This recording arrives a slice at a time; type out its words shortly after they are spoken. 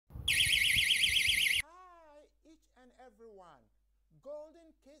one, Golden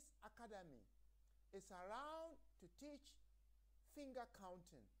Kiss Academy is around to teach finger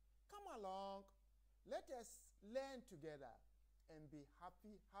counting. Come along, let us learn together and be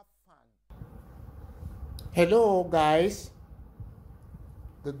happy, have fun. Hello guys,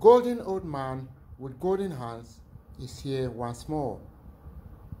 the golden old man with golden hands is here once more.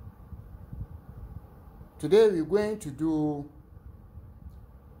 Today we're going to do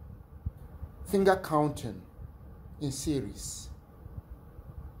finger counting in series.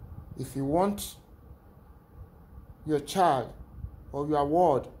 If you want your child or your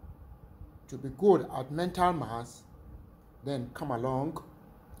ward to be good at mental maths, then come along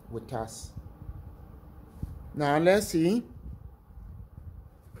with us. Now let's see.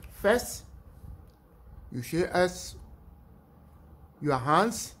 First, you show us your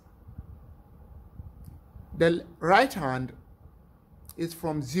hands. The right hand is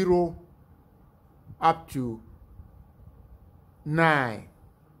from 0 up to 9.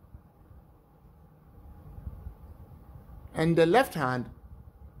 And the left hand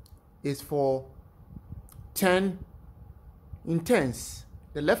is for 10 in tens.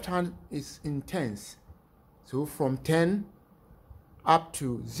 The left hand is in tens. So from 10 up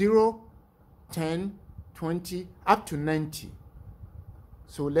to 0, 10, 20, up to 90.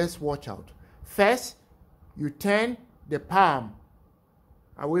 So let's watch out. First, you turn the palm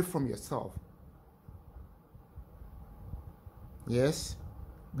away from yourself. Yes.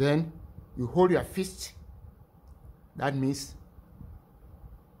 Then you hold your fist. That means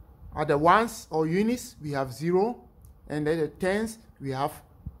at the ones or units we have 0, and at the tens we have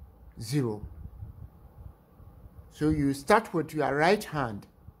 0. So you start with your right hand.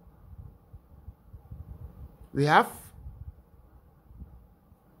 We have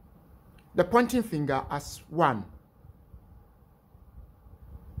the pointing finger as 1,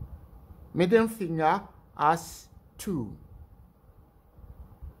 middle finger as 2,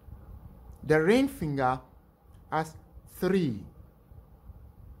 the ring finger as 3,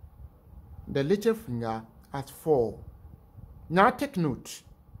 the little finger as 4. Now take note.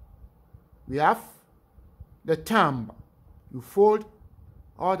 We have the thumb. You fold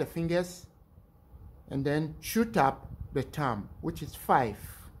all the fingers and then shoot up the thumb, which is 5.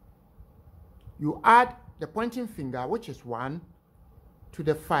 You add the pointing finger, which is 1, to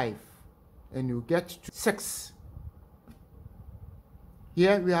the 5, and you get to 6.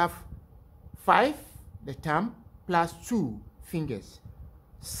 Here we have 5, the thumb, plus 2 fingers,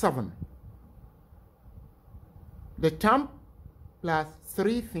 7. The thumb plus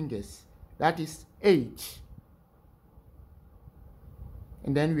 3 fingers, that is 8.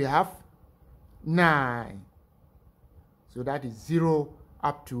 And then we have 9. So that is 0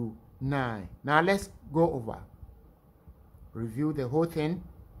 up to 9. Now let's go over. Review the whole thing.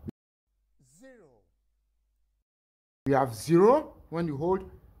 0. We have 0. When you hold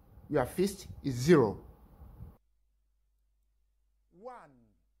your fist, is 0. 1.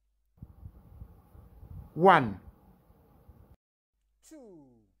 1. 2.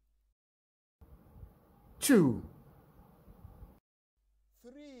 2.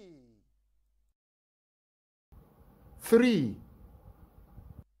 3. 3.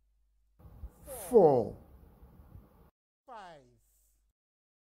 4. 5.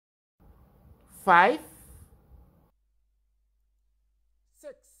 5.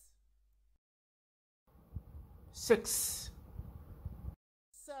 6. 6.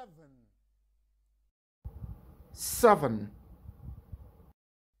 7. 7.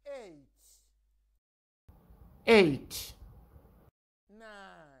 8. 8. 9.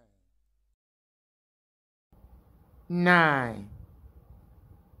 9.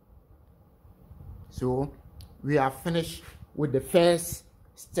 So we are finished with the first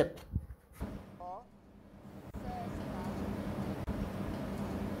step.